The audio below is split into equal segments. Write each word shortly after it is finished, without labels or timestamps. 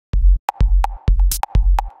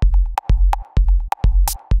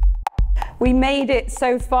We made it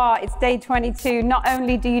so far. It's day 22. Not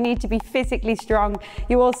only do you need to be physically strong,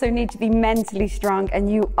 you also need to be mentally strong,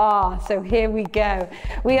 and you are. So here we go.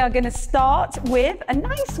 We are going to start with a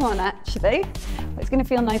nice one, actually. It's going to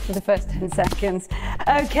feel nice for the first 10 seconds.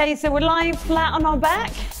 Okay, so we're lying flat on our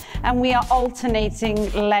back, and we are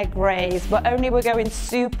alternating leg raise, but only we're going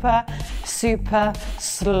super, super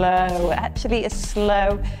slow. Actually, as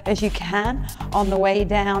slow as you can on the way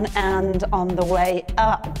down and on the way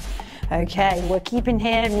up. Okay, we're keeping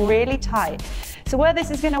here really tight. So where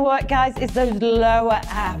this is going to work, guys, is those lower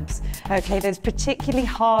abs. Okay, those particularly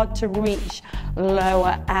hard to reach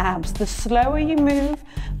lower abs. The slower you move,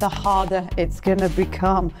 the harder it's going to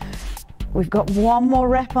become. We've got one more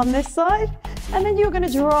rep on this side, and then you're going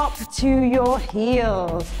to drop to your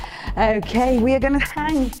heels. Okay, we are going to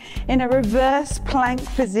hang in a reverse plank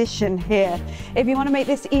position here. If you want to make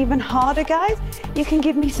this even harder, guys, you can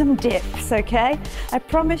give me some dips, okay? I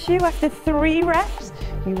promise you, after 3 reps,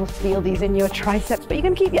 you will feel these in your triceps, but you're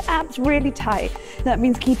going to keep your abs really tight. That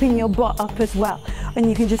means keeping your butt up as well. And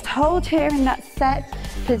you can just hold here in that set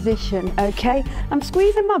position, okay? I'm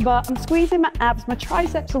squeezing my butt, I'm squeezing my abs, my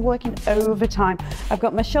triceps are working overtime. I've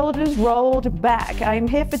got my shoulders rolled back. I'm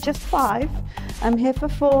here for just 5. I'm here for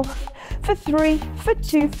 4, for 3, for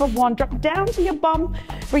 2, for 1. Drop down to your bum,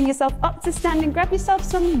 bring yourself up to standing, grab yourself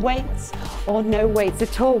some weights or no weights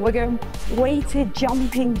at all. We're going weighted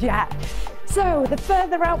jumping jack. So the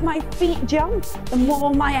further out my feet jump, the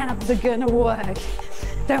more my abs are gonna work.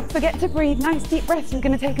 Don't forget to breathe. Nice deep breaths is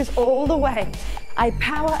gonna take us all the way. I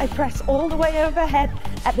power, I press all the way overhead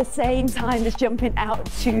at the same time as jumping out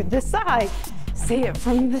to the side. See it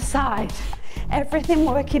from the side. Everything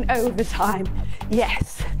working overtime.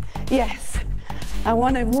 Yes, yes. I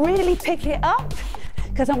wanna really pick it up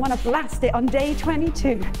because I wanna blast it on day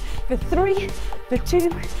 22 for 3, for 2,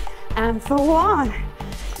 and for 1.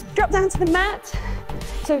 Drop down to the mat.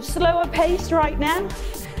 So slower pace right now.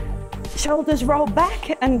 Shoulders roll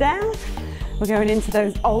back and down. We're going into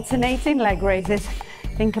those alternating leg raises.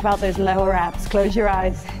 Think about those lower abs. Close your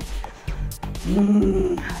eyes.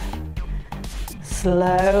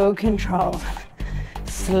 Slow control.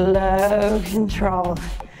 Slow control.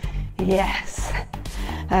 Yes.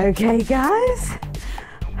 Okay, guys.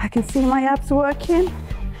 I can see my abs working.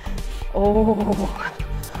 Oh,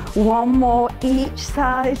 one more each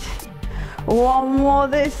side. One more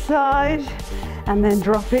this side. And then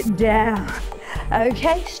drop it down.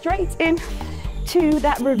 Okay, straight in to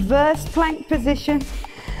that reverse plank position.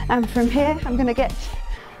 And from here, I'm gonna get,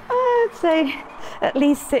 I'd say, at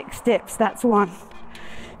least 6 dips. That's 1,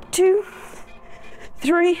 2,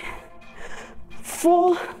 3,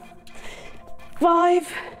 4,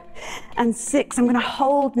 5, and 6. I'm gonna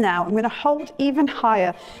hold now. I'm gonna hold even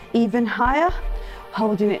higher,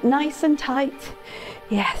 holding it nice and tight.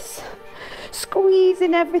 Yes.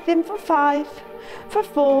 Squeezing everything for 5, for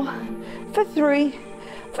 4, for 3,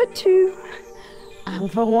 for 2,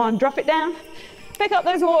 and for 1. Drop it down. Pick up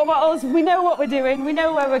those water bottles. We know what we're doing. We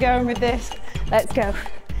know where we're going with this. Let's go.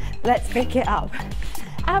 Let's pick it up.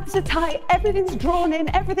 Abs are tight. Everything's drawn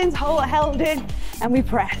in. Everything's held in. And we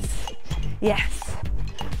press. Yes.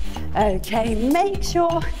 Okay, make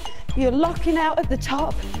sure you're locking out at the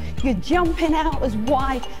top. You're jumping out as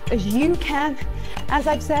wide as you can. As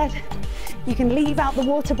I've said, you can leave out the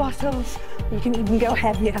water bottles. You can even go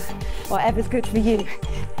heavier, whatever's good for you.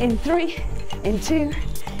 In 3, in 2,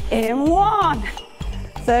 in 1.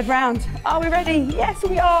 Third round. Are we ready? Yes,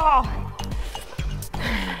 we are.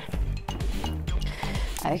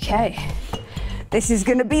 Okay. This is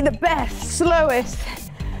going to be the best, slowest,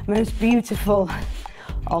 most beautiful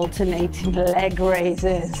alternating leg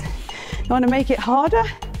raises. You want to make it harder?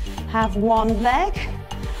 Have one leg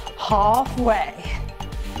halfway.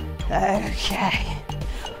 Okay.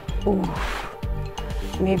 Ooh.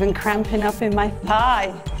 I'm even cramping up in my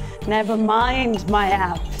thigh. Never mind my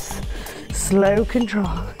abs. Slow control.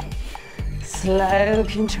 Slow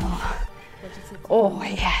control. Oh,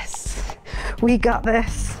 yes. We got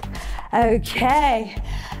this. Okay.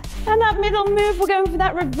 And that middle move, we're going for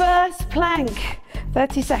that reverse plank.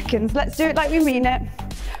 30 seconds. Let's do it like we mean it.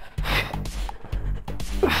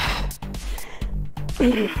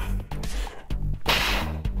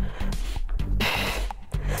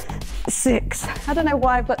 6. I don't know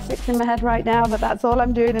why I've got 6 in my head right now, but that's all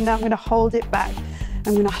I'm doing, and now I'm going to hold it back.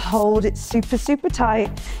 I'm going to hold it super, super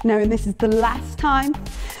tight, knowing this is the last time.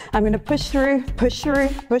 I'm going to push through, push through,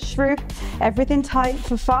 push through. Everything tight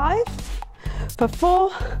for 5, for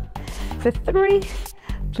 4, for 3,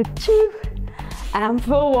 for 2, and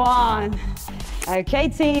for 1. Okay,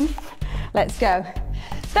 team, let's go.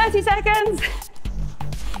 30 seconds.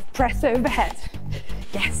 Press overhead.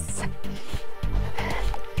 Yes,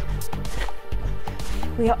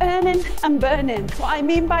 We are earning and burning. What I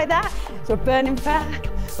mean by that is we're burning fat,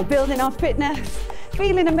 we're building our fitness,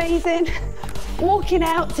 feeling amazing, walking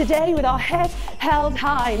out today with our head held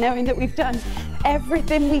high, knowing that we've done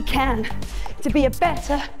everything we can to be a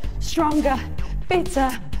better, stronger,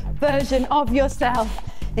 fitter version of yourself.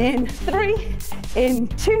 In 3, in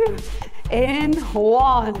 2, in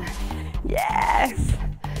 1. Yes.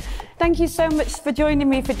 Thank you so much for joining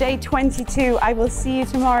me for day 22. I will see you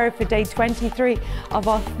tomorrow for day 23 of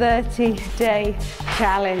our 30-day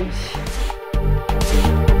challenge.